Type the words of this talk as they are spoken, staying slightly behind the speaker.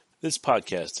This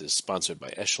podcast is sponsored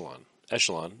by Echelon.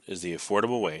 Echelon is the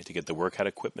affordable way to get the workout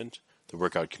equipment, the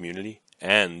workout community,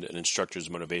 and an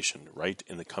instructor's motivation right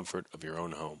in the comfort of your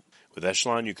own home. With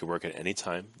Echelon, you can work at any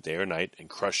time, day or night, and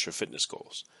crush your fitness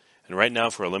goals. And right now,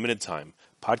 for a limited time,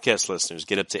 podcast listeners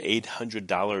get up to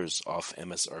 $800 off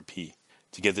MSRP.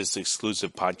 To get this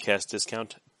exclusive podcast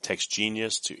discount, text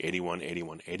GENIUS to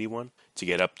 818181 to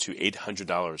get up to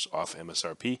 $800 off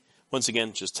MSRP. Once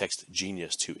again, just text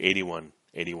GENIUS to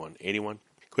 818181.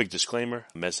 Quick disclaimer,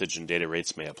 message and data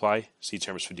rates may apply. See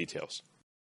terms for details.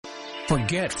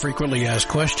 Forget frequently asked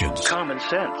questions, common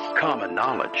sense, common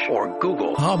knowledge, or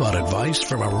Google. How about advice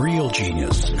from a real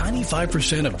genius?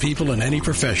 95% of people in any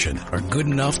profession are good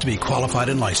enough to be qualified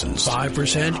and licensed.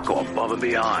 5% go above and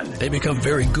beyond. They become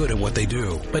very good at what they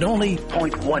do, but only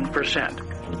 0.1%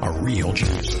 are real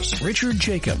geniuses. Richard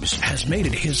Jacobs has made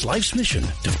it his life's mission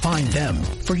to find them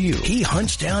for you. He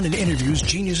hunts down and interviews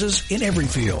geniuses in every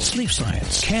field: sleep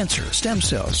science, cancer, stem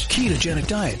cells, ketogenic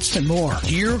diets, and more.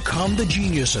 Here come the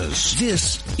geniuses.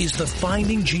 This is the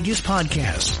Finding Genius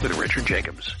Podcast with Richard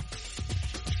Jacobs.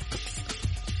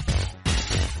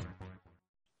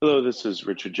 Hello, this is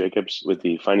Richard Jacobs with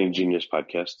the Finding Genius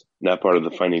Podcast, now part of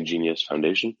the Finding Genius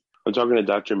Foundation. I'm talking to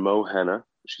Dr. Mo Hanna.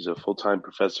 She's a full-time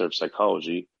professor of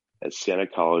psychology at Siena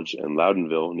College in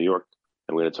Loudonville, New York.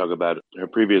 I'm going to talk about her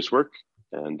previous work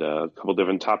and a couple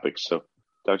different topics. So,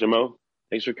 Dr. Mo,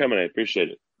 thanks for coming. I appreciate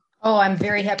it. Oh, I'm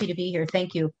very happy to be here.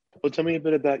 Thank you. Well, tell me a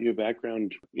bit about your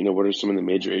background. What are some of the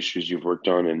major issues you've worked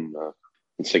on in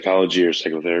psychology or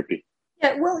psychotherapy?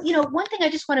 Yeah, well, one thing I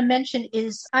just want to mention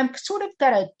is I'm sort of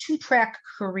got a two-track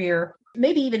career,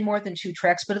 maybe even more than two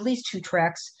tracks, but at least two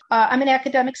tracks. I'm an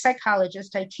academic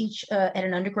psychologist. I teach at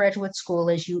an undergraduate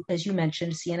school, as you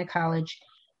mentioned, Siena College,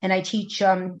 and I teach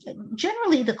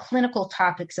generally the clinical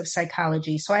topics of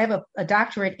psychology. So I have a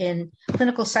doctorate in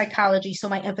clinical psychology, so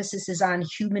my emphasis is on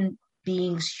human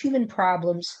beings, human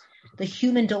problems, the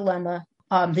human dilemma,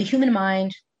 the human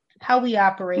mind, how we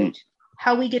operate,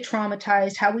 how we get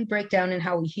traumatized, how we break down, and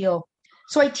how we heal.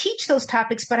 So I teach those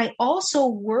topics, but I also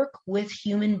work with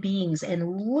human beings and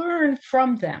learn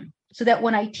from them, so that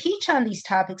when I teach on these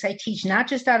topics, I teach not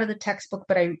just out of the textbook,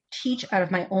 but I teach out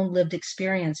of my own lived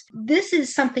experience. This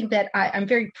is something that I'm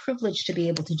very privileged to be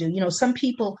able to do. Some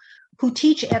people who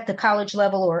teach at the college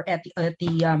level or at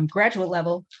the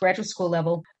graduate school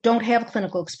level, don't have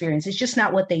clinical experience. It's just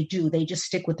not what they do. They just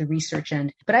stick with the research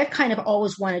end. But I've kind of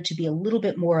always wanted to be a little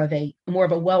bit more of a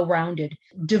well-rounded,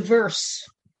 diverse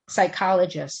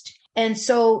psychologist. And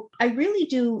so I really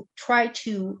do try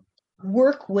to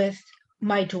work with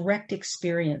my direct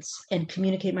experience and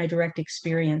communicate my direct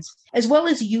experience, as well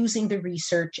as using the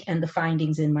research and the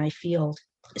findings in my field.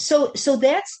 So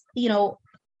that's,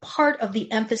 part of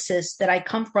the emphasis that I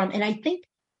come from. And I think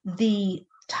the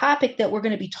topic that we're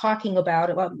going to be talking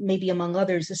about, maybe among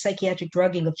others, the psychiatric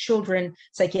drugging of children,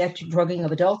 psychiatric drugging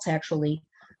of adults, actually,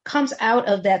 comes out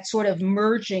of that sort of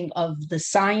merging of the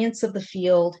science of the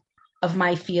field, of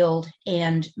my field,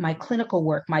 and my clinical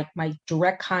work, my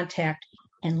direct contact,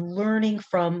 and learning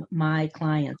from my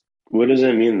clients. What does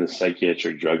that mean, the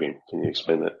psychiatric drugging? Can you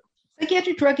explain that?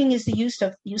 Psychiatric drugging is the use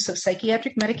of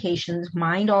psychiatric medications,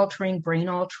 mind-altering,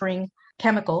 brain-altering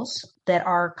chemicals that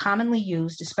are commonly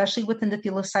used, especially within the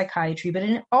field of psychiatry, but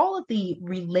in all of the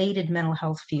related mental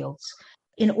health fields,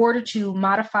 in order to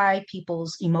modify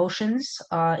people's emotions,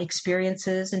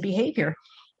 experiences, and behavior.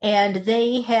 And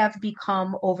they have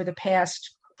become, over the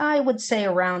past, I would say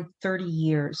around 30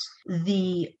 years,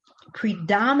 the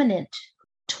predominant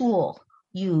tool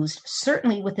used,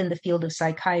 certainly within the field of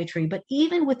psychiatry, but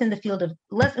even within the field of,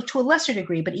 to a lesser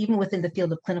degree, but even within the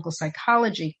field of clinical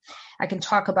psychology. I can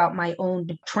talk about my own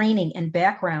training and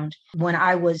background when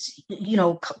I was,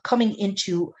 coming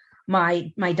into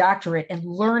my doctorate and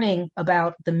learning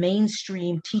about the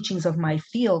mainstream teachings of my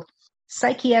field.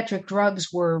 Psychiatric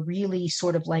drugs were really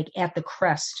sort of like at the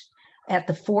crest, at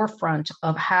the forefront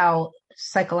of how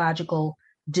psychological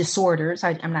disorders,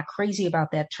 I'm not crazy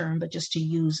about that term, but just to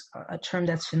use a term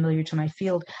that's familiar to my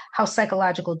field, how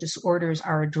psychological disorders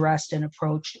are addressed and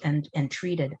approached and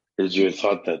treated. Is your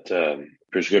thought that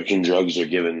prescription drugs are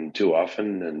given too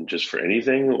often and just for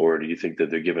anything, or do you think that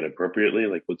they're given appropriately?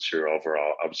 Like, what's your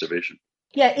overall observation?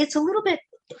 Yeah,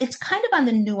 it's kind of on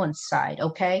the nuance side,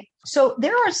 okay? So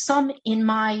there are some in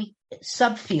my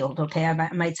subfield, okay,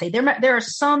 I might say. There are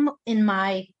some in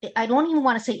my, I don't even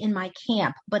want to say in my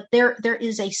camp, but there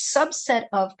is a subset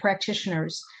of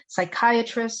practitioners,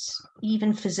 psychiatrists,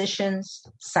 even physicians,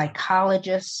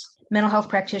 psychologists, mental health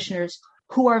practitioners,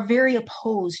 who are very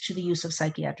opposed to the use of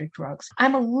psychiatric drugs.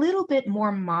 I'm a little bit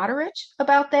more moderate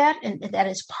about that, and that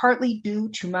is partly due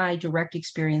to my direct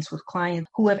experience with clients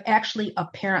who have actually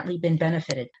apparently been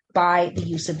benefited by the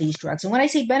use of these drugs. And when I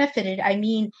say benefited, I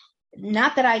mean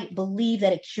not that I believe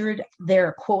that it cured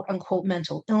their quote unquote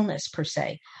mental illness per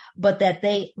se, but that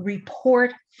they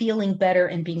report feeling better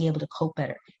and being able to cope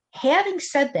better. Having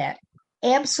said that,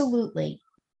 absolutely,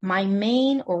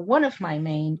 one of my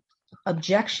main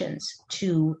objections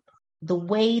to the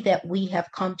way that we have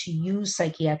come to use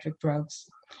psychiatric drugs,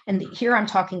 and here I'm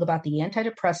talking about the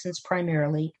antidepressants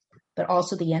primarily, but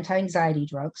also the anti-anxiety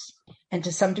drugs, and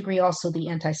to some degree also the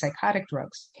antipsychotic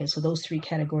drugs. Okay, so those three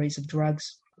categories of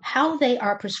drugs, how they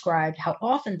are prescribed, how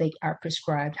often they are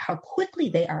prescribed, how quickly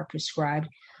they are prescribed,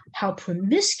 how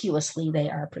promiscuously they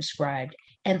are prescribed,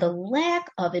 and the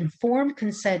lack of informed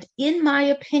consent, in my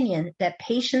opinion, that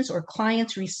patients or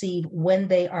clients receive when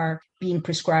they are being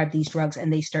prescribed these drugs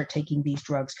and they start taking these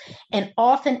drugs. And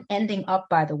often ending up,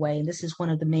 by the way, and this is one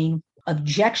of the main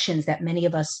objections that many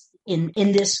of us in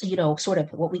this, sort of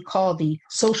what we call the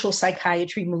social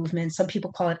psychiatry movement. Some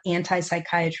people call it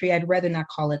anti-psychiatry. I'd rather not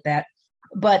call it that.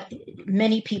 But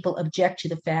many people object to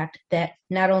the fact that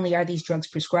not only are these drugs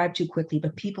prescribed too quickly,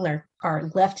 but people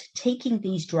are left taking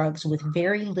these drugs with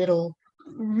very little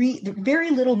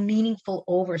meaningful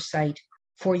oversight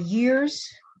for years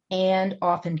and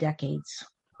often decades.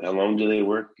 How long do they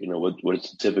work? What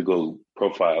is the typical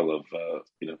profile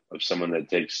of someone that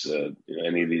takes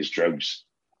any of these drugs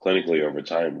clinically over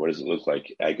time? What does it look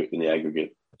like in the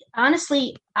aggregate?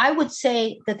 Honestly, I would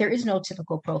say that there is no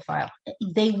typical profile.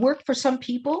 They work for some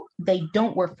people. They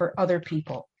don't work for other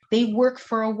people. They work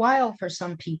for a while for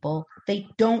some people. They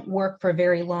don't work for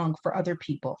very long for other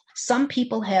people. Some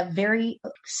people have very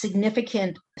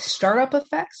significant startup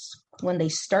effects when they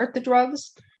start the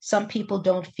drugs. Some people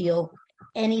don't feel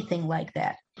anything like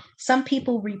that. Some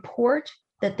people report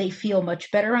that they feel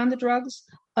much better on the drugs.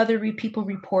 Other people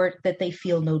report that they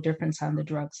feel no difference on the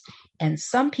drugs. And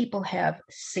some people have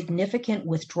significant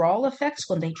withdrawal effects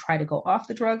when they try to go off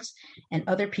the drugs, and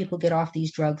other people get off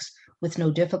these drugs with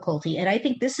no difficulty. And I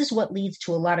think this is what leads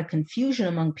to a lot of confusion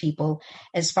among people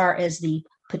as far as the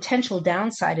potential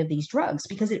downside of these drugs,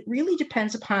 because it really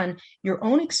depends upon your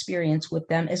own experience with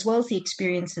them, as well as the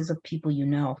experiences of people you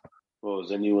know. Well,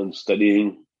 is anyone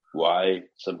studying why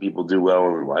some people do well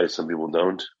and why some people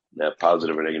don't, have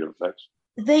positive or negative effects?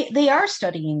 They are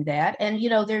studying that, and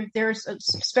there's a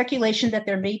speculation that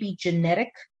there may be genetic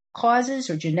causes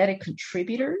or genetic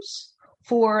contributors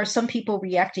for some people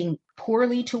reacting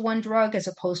poorly to one drug as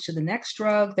opposed to the next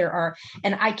drug.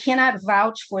 And I cannot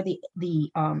vouch for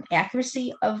the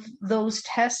accuracy of those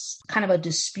tests, kind of a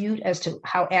dispute as to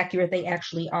how accurate they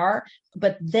actually are.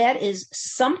 But that is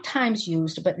sometimes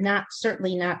used, but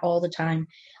certainly not all the time,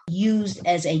 used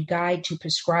as a guide to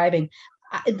prescribing.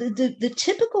 The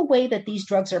typical way that these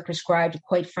drugs are prescribed,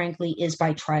 quite frankly, is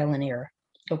by trial and error.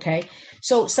 Okay.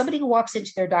 So somebody who walks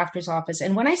into their doctor's office,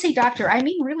 and when I say doctor, I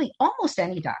mean really almost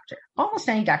any doctor,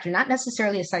 not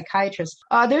necessarily a psychiatrist.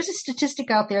 There's a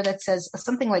statistic out there that says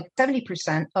something like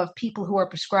 70% of people who are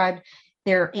prescribed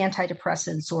their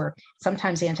antidepressants, or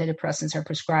sometimes antidepressants are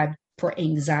prescribed for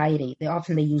anxiety.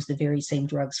 They use the very same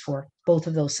drugs for both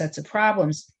of those sets of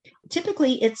problems.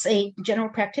 Typically, it's a general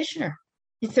practitioner.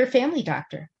 It's their family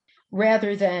doctor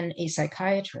rather than a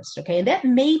psychiatrist. Okay. And that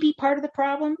may be part of the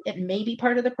problem. It may be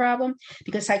part of the problem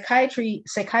because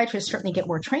psychiatrists certainly get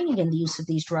more training in the use of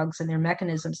these drugs and their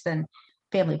mechanisms than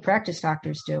family practice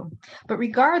doctors do. But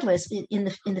regardless, in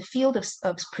the field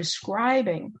of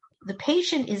prescribing, the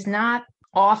patient is not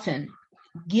often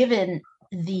given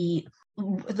the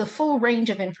full range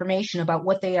of information about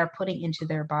what they are putting into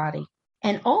their body.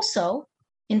 And also,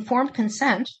 informed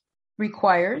consent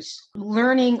requires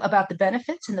learning about the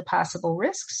benefits and the possible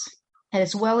risks,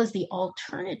 as well as the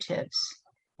alternatives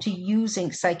to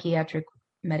using psychiatric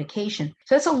medication.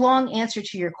 So that's a long answer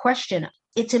to your question.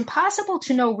 It's impossible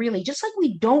to know really, just like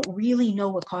we don't really know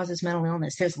what causes mental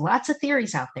illness. There's lots of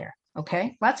theories out there,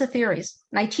 okay? Lots of theories.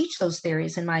 And I teach those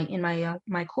theories in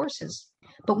my courses,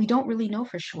 but we don't really know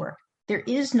for sure. There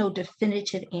is no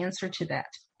definitive answer to that.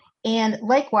 And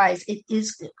likewise, it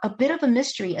is a bit of a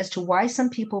mystery as to why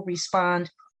some people respond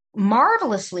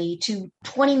marvelously to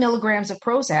 20 milligrams of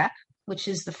Prozac, which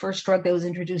is the first drug that was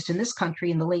introduced in this country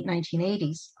in the late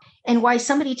 1980s, and why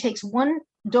somebody takes one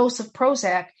dose of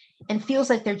Prozac and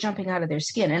feels like they're jumping out of their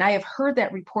skin. And I have heard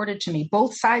that reported to me,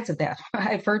 both sides of that.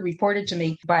 I've heard reported to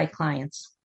me by clients.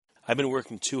 I've been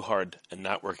working too hard and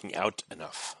not working out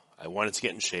enough. I wanted to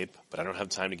get in shape, but I don't have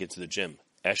time to get to the gym.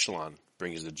 Echelon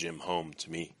brings the gym home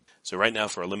to me. So right now,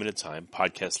 for a limited time,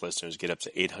 podcast listeners get up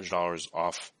to $800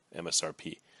 off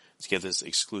MSRP. To get this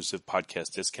exclusive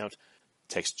podcast discount,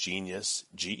 text GENIUS,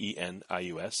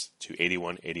 GENIUS, to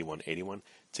 818181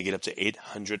 to get up to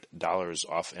 $800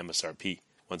 off MSRP.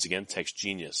 Once again, text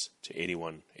GENIUS to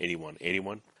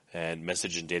 818181, and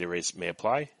message and data rates may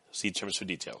apply. See terms for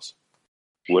details.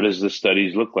 What does the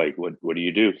studies look like? What do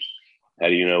you do? How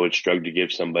do you know which drug to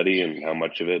give somebody and how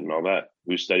much of it and all that?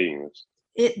 Who's studying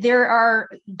this? There are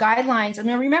guidelines. I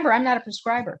mean, remember, I'm not a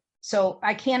prescriber, so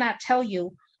I cannot tell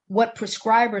you what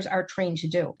prescribers are trained to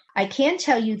do. I can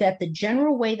tell you that the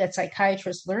general way that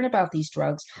psychiatrists learn about these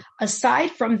drugs,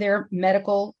 aside from their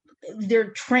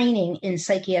training in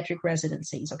psychiatric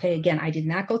residencies. Okay, again, I did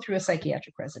not go through a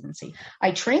psychiatric residency.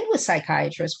 I trained with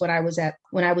psychiatrists when I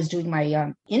was doing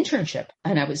my internship,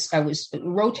 and I was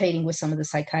rotating with some of the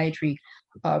psychiatry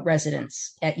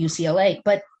residents at UCLA.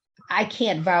 But I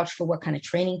can't vouch for what kind of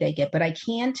training they get. But I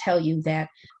can tell you that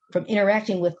from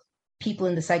interacting with people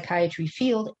in the psychiatry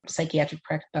field, psychiatric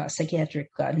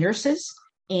nurses,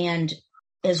 and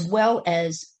as well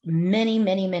as many,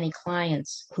 many, many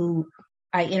clients who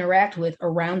I interact with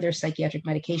around their psychiatric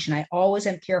medication, I always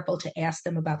am careful to ask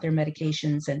them about their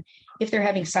medications and if they're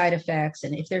having side effects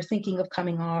and if they're thinking of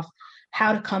coming off,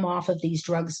 how to come off of these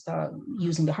drugs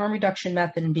using the harm reduction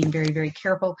method and being very, very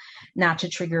careful not to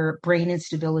trigger brain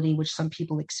instability, which some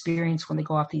people experience when they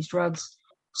go off these drugs.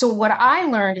 So what I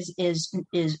learned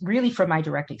is really from my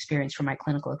direct experience, from my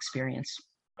clinical experience,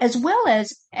 as well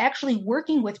as actually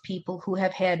working with people who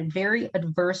have had very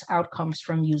adverse outcomes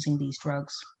from using these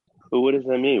drugs. But what does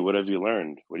that mean? What have you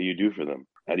learned? What do you do for them?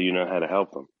 How do you know how to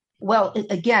help them? Well,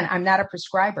 again, I'm not a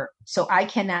prescriber, so I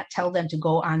cannot tell them to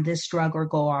go on this drug or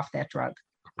go off that drug.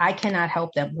 I cannot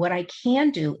help them. What I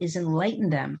can do is enlighten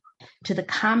them to the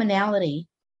commonality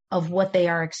of what they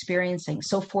are experiencing.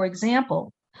 So, for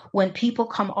example, when people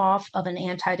come off of an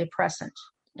antidepressant,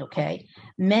 okay,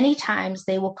 many times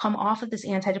they will come off of this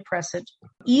antidepressant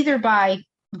either by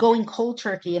going cold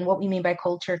turkey. And what we mean by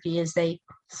cold turkey is they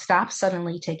stop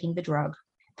suddenly taking the drug,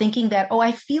 thinking that, oh,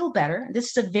 I feel better.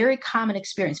 This is a very common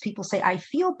experience. People say, I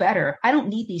feel better. I don't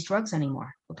need these drugs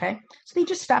anymore. Okay. So they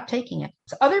just stop taking it.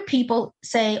 So other people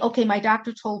say, okay, my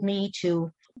doctor told me to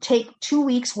take 2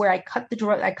 weeks where I cut the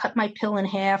drug, I cut my pill in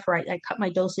half, or I cut my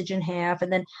dosage in half,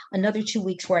 and then another 2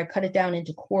 weeks where I cut it down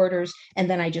into quarters, and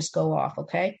then I just go off.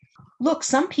 Okay. Look,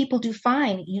 some people do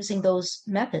fine using those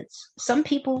methods. Some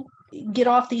people get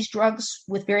off these drugs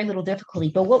with very little difficulty.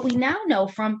 But what we now know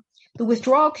from the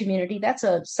withdrawal community, that's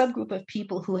a subgroup of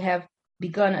people who have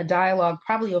begun a dialogue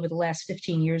probably over the last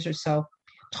 15 years or so,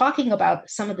 talking about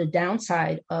some of the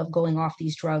downside of going off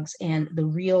these drugs and the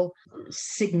real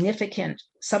significant,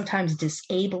 sometimes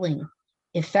disabling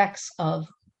effects of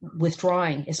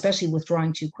withdrawing, especially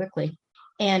withdrawing too quickly.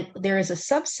 And there is a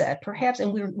subset, perhaps,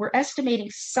 and we're estimating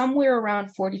somewhere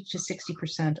around 40 to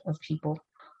 60% of people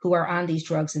who are on these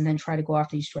drugs and then try to go off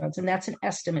these drugs. And that's an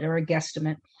estimate or a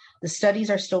guesstimate. The studies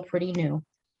are still pretty new.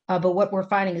 But what we're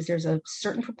finding is there's a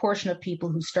certain proportion of people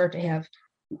who start to have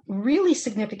really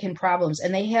significant problems.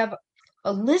 And they have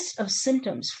a list of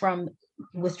symptoms from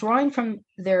withdrawing from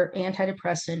their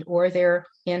antidepressant or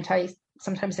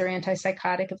sometimes they're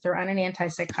antipsychotic if they're on an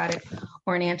antipsychotic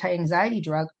or an anti-anxiety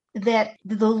drug, that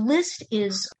the list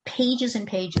is pages and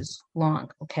pages long,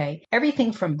 okay?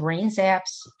 Everything from brain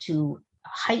zaps to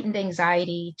heightened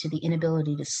anxiety, to the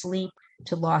inability to sleep,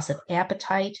 to loss of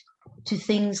appetite, to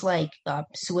things like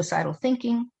suicidal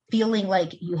thinking, feeling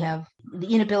like you have the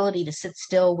inability to sit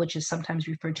still, which is sometimes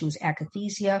referred to as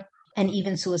akathisia, and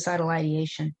even suicidal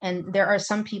ideation. And there are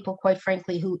some people, quite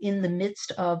frankly, who in the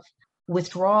midst of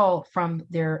withdrawal from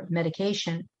their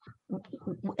medication,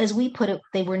 as we put it,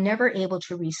 they were never able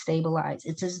to restabilize.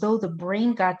 It's as though the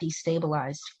brain got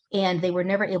destabilized and they were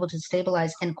never able to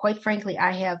stabilize. And quite frankly,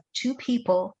 I have two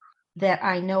people that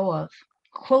I know of,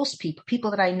 close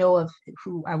people that I know of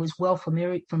who I was well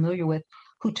familiar with,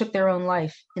 who took their own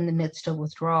life in the midst of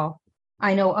withdrawal.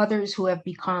 I know others who have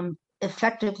become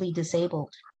effectively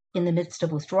disabled in the midst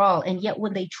of withdrawal. And yet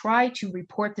when they try to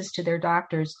report this to their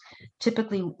doctors,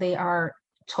 typically they are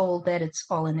told that it's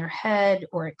all in their head,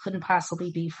 or it couldn't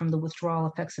possibly be from the withdrawal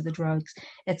effects of the drugs,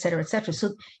 et cetera, et cetera.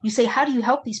 So you say, how do you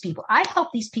help these people? I help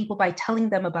these people by telling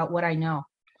them about what I know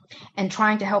and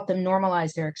trying to help them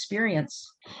normalize their experience.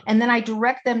 And then I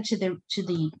direct them to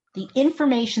the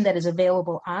information that is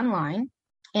available online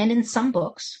and in some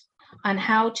books on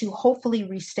how to hopefully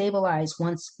restabilize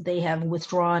once they have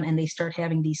withdrawn and they start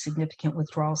having these significant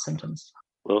withdrawal symptoms.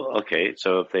 Well, okay.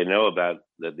 So if they know about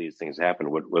that these things happen,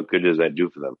 what good does that do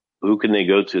for them? Who can they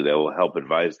go to that will help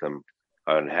advise them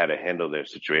on how to handle their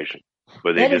situation?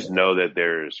 But they just know that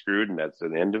they're screwed and that's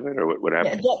the end of it, or what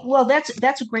happens? Well,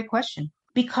 that's a great question,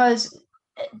 because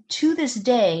to this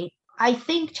day, I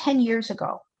think 10 years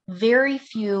ago, very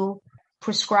few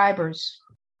prescribers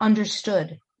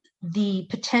understood the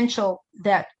potential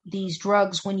that these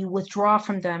drugs, when you withdraw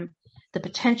from them, the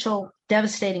potential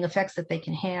devastating effects that they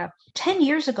can have. 10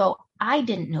 years ago, I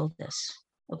didn't know this,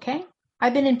 okay?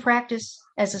 I've been in practice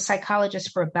as a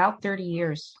psychologist for about 30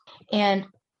 years. And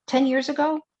 10 years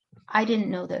ago, I didn't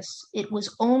know this. It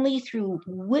was only through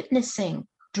witnessing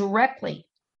directly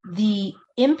the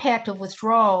impact of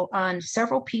withdrawal on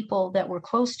several people that were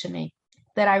close to me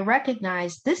that I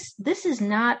recognized this is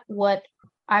not what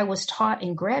I was taught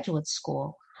in graduate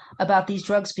school about these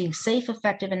drugs being safe,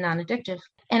 effective, and non-addictive.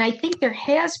 And I think there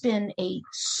has been a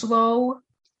slow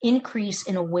increase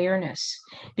in awareness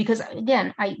because,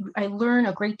 again, I learn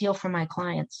a great deal from my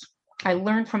clients. I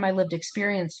learn from my lived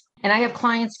experience. And I have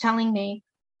clients telling me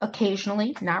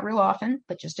occasionally, not real often,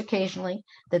 but just occasionally,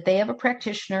 that they have a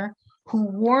practitioner who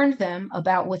warned them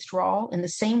about withdrawal in the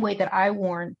same way that I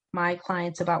warn my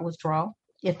clients about withdrawal,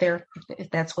 if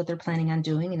that's what they're planning on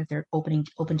doing and if they're open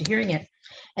to hearing it.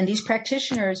 And these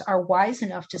practitioners are wise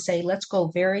enough to say, let's go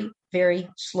very, very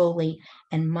slowly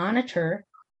and monitor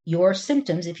your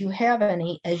symptoms, if you have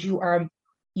any, as you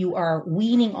are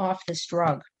weaning off this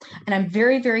drug. And I'm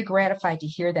very, very gratified to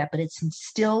hear that, but it's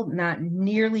still not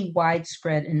nearly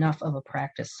widespread enough of a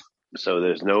practice. So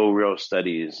there's no real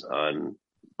studies on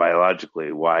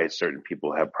biologically why certain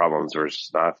people have problems versus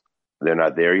not. They're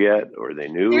not there yet, or they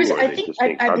knew, or they just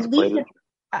being contemplated?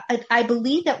 I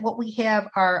believe that what we have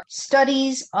are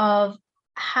studies of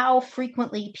how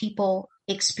frequently people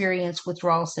experience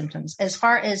withdrawal symptoms. As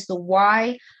far as the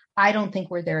why, I don't think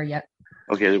we're there yet.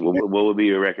 Okay, well, what would be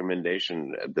your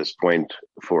recommendation at this point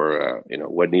for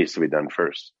what needs to be done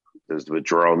first? Does the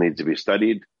withdrawal need to be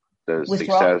studied? Does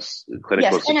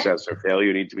clinical success or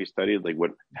failure need to be studied? Like,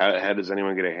 how does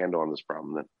anyone get a handle on this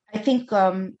problem then? I think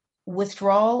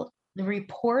withdrawal, the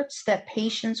reports that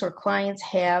patients or clients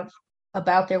have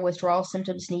about their withdrawal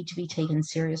symptoms need to be taken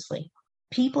seriously.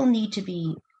 People need to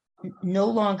be no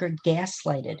longer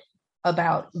gaslighted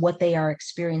about what they are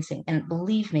experiencing. And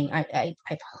believe me,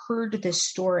 I've heard this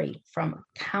story from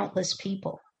countless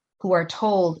people who are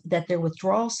told that their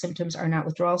withdrawal symptoms are not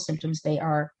withdrawal symptoms. They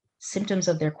are symptoms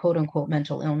of their quote unquote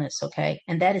mental illness. Okay.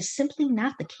 And that is simply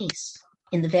not the case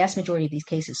in the vast majority of these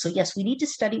cases. So yes, we need to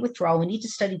study withdrawal. We need to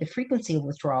study the frequency of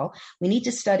withdrawal. We need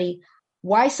to study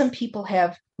why some people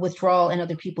have withdrawal and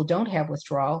other people don't have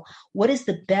withdrawal. What is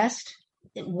the best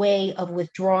way of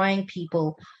withdrawing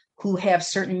people who have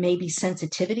certain maybe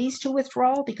sensitivities to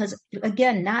withdrawal? Because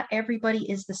again, not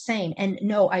everybody is the same. And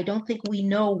no, I don't think we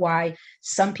know why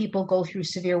some people go through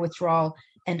severe withdrawal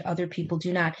and other people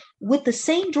do not. With the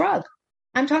same drug,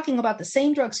 I'm talking about the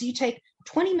same drug. So you take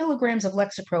 20 milligrams of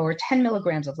Lexapro or 10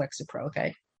 milligrams of Lexapro,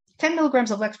 okay? 10 milligrams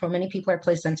of Lexapro, many people are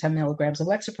placed on 10 milligrams of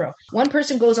Lexapro. One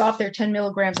person goes off their 10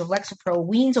 milligrams of Lexapro,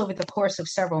 weans over the course of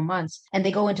several months, and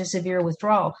they go into severe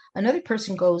withdrawal. Another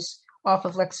person goes off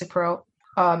of Lexapro,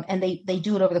 and they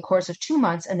do it over the course of 2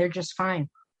 months, and they're just fine.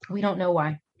 We don't know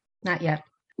why. Not yet.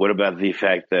 What about the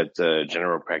fact that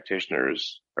general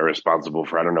practitioners are responsible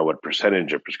for, I don't know what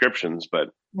percentage of prescriptions, but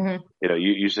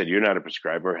you said you're not a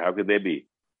prescriber. How could they be?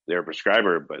 They're a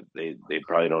prescriber, but they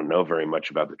probably don't know very much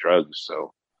about the drugs.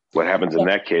 So what happens in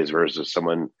that case versus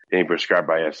someone being prescribed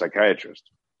by a psychiatrist?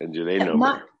 And do they know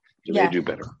better? Do they do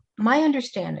better? My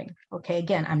understanding, okay,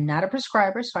 again, I'm not a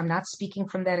prescriber, so I'm not speaking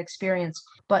from that experience,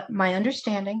 but my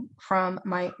understanding from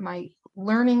my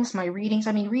learnings, my readings,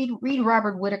 I mean, read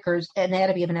Robert Whitaker's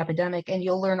Anatomy of an Epidemic, and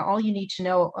you'll learn all you need to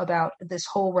know about this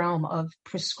whole realm of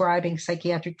prescribing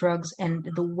psychiatric drugs and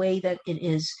the way that it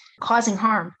is causing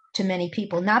harm to many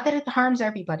people. Not that it harms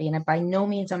everybody, and by no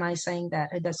means am I saying that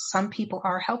some people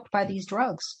are helped by these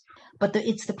drugs. But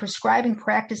it's the prescribing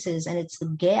practices and it's the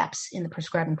gaps in the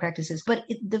prescribing practices. But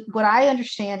what I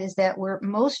understand is that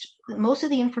most of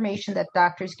the information that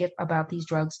doctors get about these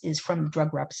drugs is from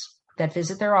drug reps that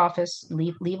visit their office,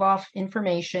 leave off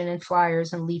information and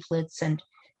flyers and leaflets and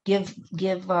give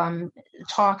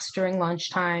talks during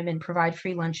lunchtime and provide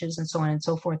free lunches and so on and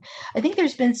so forth. I think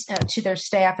there's been to their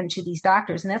staff and to these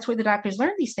doctors, and that's where the doctors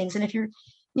learn these things. And if you're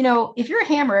a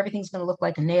hammer, everything's going to look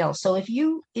like a nail. So if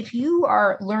you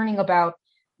are learning about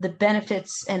the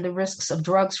benefits and the risks of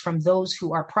drugs from those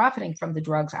who are profiting from the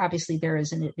drugs, obviously there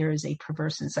is a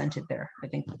perverse incentive there. I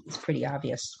think it's pretty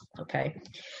obvious. Okay.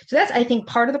 So that's, I think,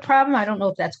 part of the problem. I don't know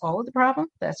if that's all of the problem.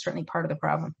 That's certainly part of the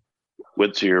problem.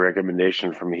 What's your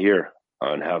recommendation from here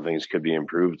on how things could be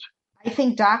improved? I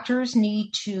think doctors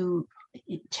need to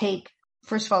take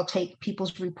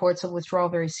people's reports of withdrawal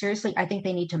very seriously. I think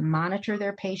they need to monitor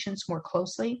their patients more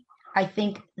closely. I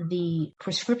think the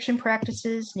prescription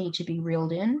practices need to be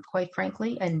reeled in, quite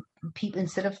frankly, and people,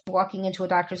 instead of walking into a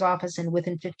doctor's office and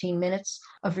within 15 minutes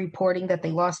of reporting that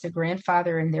they lost their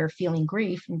grandfather and they're feeling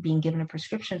grief and being given a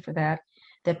prescription for that,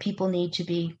 that people need to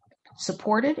be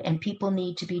supported and people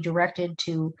need to be directed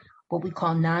to what we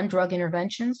call non-drug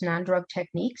interventions, non-drug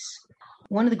techniques.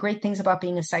 One of the great things about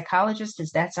being a psychologist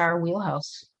is that's our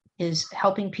wheelhouse, is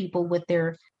helping people with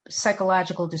their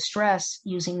psychological distress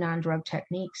using non-drug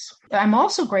techniques. I'm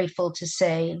also grateful to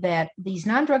say that these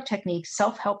non-drug techniques,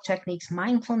 self-help techniques,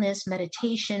 mindfulness,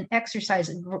 meditation, exercise,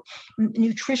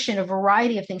 nutrition, a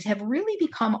variety of things have really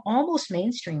become almost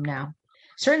mainstream now,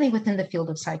 certainly within the field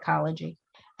of psychology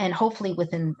and hopefully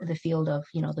within the field of,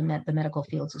 the medical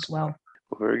fields as well.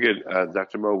 Well, very good.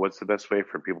 Dr. Mo, what's the best way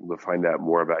for people to find out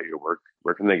more about your work?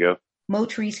 Where can they go?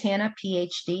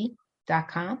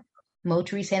 MoThereseHannahPhD.com. Mo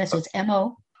Therese Hannah, so it's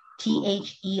MoThereseHannah.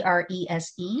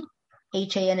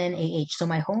 So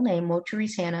my whole name, Mo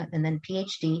Therese Hannah, and then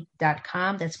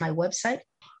PhD.com. That's my website.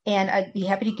 And I'd be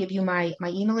happy to give you my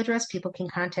email address. People can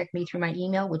contact me through my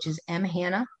email, which is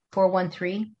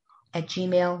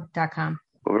mhannah413@gmail.com.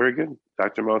 Well, very good.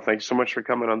 Dr. Mo, thanks so much for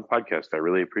coming on the podcast. I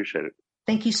really appreciate it.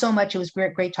 Thank you so much. It was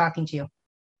great talking to you.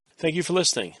 Thank you for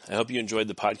listening. I hope you enjoyed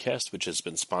the podcast, which has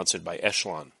been sponsored by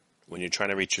Echelon. When you're trying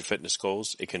to reach your fitness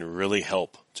goals, it can really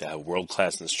help to have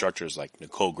world-class instructors like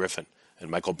Nicole Griffin and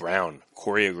Michael Brown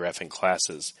choreographing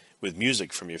classes with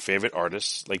music from your favorite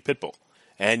artists like Pitbull.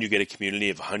 And you get a community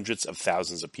of hundreds of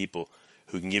thousands of people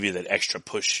who can give you that extra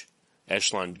push.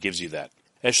 Echelon gives you that.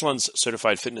 Echelon's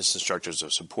certified fitness instructors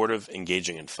are supportive,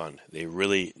 engaging, and fun. They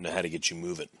really know how to get you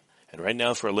moving. And right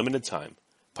now, for a limited time,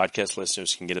 podcast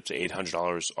listeners can get up to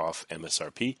 $800 off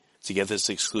MSRP. To get this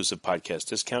exclusive podcast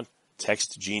discount,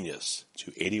 text GENIUS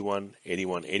to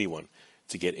 818181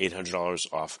 to get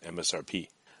 $800 off MSRP.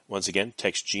 Once again,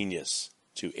 text GENIUS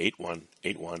to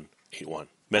 818181.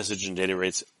 Message and data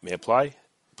rates may apply.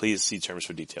 Please see terms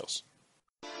for details.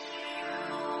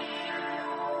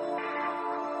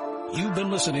 You've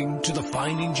been listening to the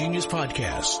Finding Genius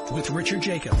podcast with Richard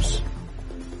Jacobs.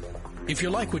 If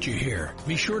you like what you hear,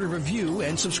 be sure to review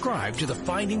and subscribe to the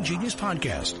Finding Genius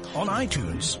podcast on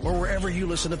iTunes or wherever you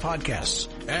listen to podcasts.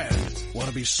 And want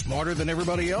to be smarter than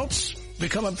everybody else?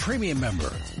 Become a premium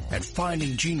member at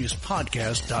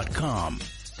findinggeniuspodcast.com.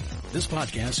 This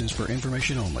podcast is for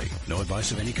information only. No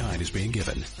advice of any kind is being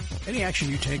given. Any action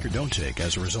you take or don't take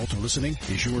as a result of listening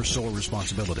is your sole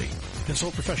responsibility.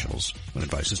 Consult professionals when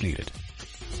advice is needed.